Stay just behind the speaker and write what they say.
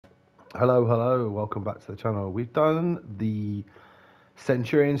Hello, welcome back to the channel. We've done the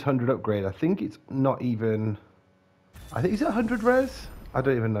Centurions 100 upgrade. I think it's not even, is it 100 res? I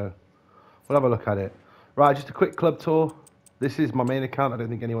don't even know. We'll have a look at it. Right, just a quick club tour. This is my main account. I don't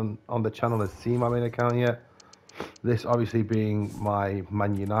think anyone on the channel has seen my main account yet. This obviously being my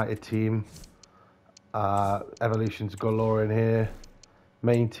Man United team. Evolutions galore in here.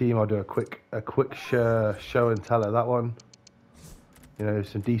 Main team, I'll do a quick show and tell of that one. You know,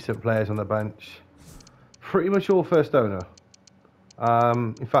 some decent players on the bench. Pretty much all first owner.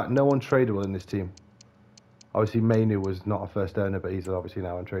 In fact, no one tradable in this team. Obviously, Mainu was not a first owner, but he's obviously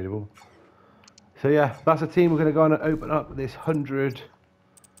now untradeable. So yeah, that's a team. We're going to go on and open up this 100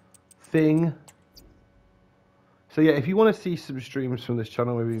 thing. So yeah, if you want to see some streams from this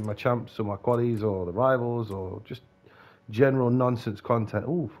channel, maybe my champs or my qualies or the rivals or just general nonsense content.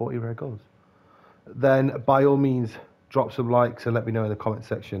 Ooh, 40 rare goals. Then by all means, drop some likes and let me know in the comment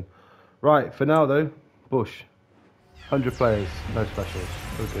section. Right, for now though, Bush. 100 players, no specials.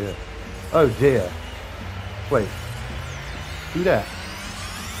 Oh dear. Oh dear. Wait. Who there?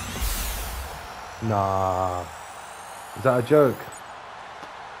 Nah. Is that a joke?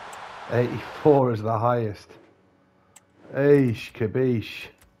 84 is the highest. Eish, kabish.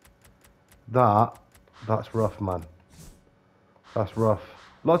 That's rough, man. That's rough.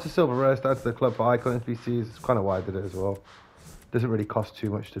 Lots of silver rares down to the club for icon NPCs. It's kind of why I did it as well. Doesn't really cost too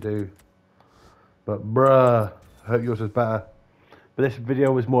much to do. But bruh, I hope yours was better. But this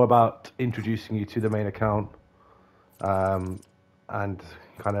video was more about introducing you to the main account. And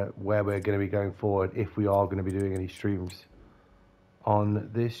kind of where we're going to be going forward if we are going to be doing any streams on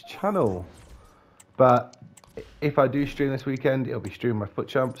this channel. But if I do stream this weekend, it'll be streaming my foot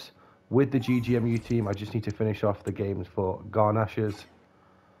champs with the GGMU team. I just need to finish off the games for Garnashers,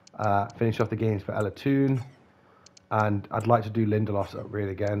 finish off the games for Elatoon, and I'd like to do Lindelof's upgrade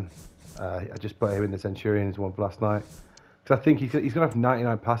again. I just put him in the Centurions one for last night because I think he's going to have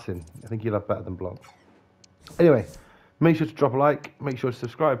 99 passing. I think he'll have better than Blanc. Anyway, make sure to drop a like, make sure to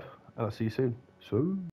subscribe, and I'll see you soon.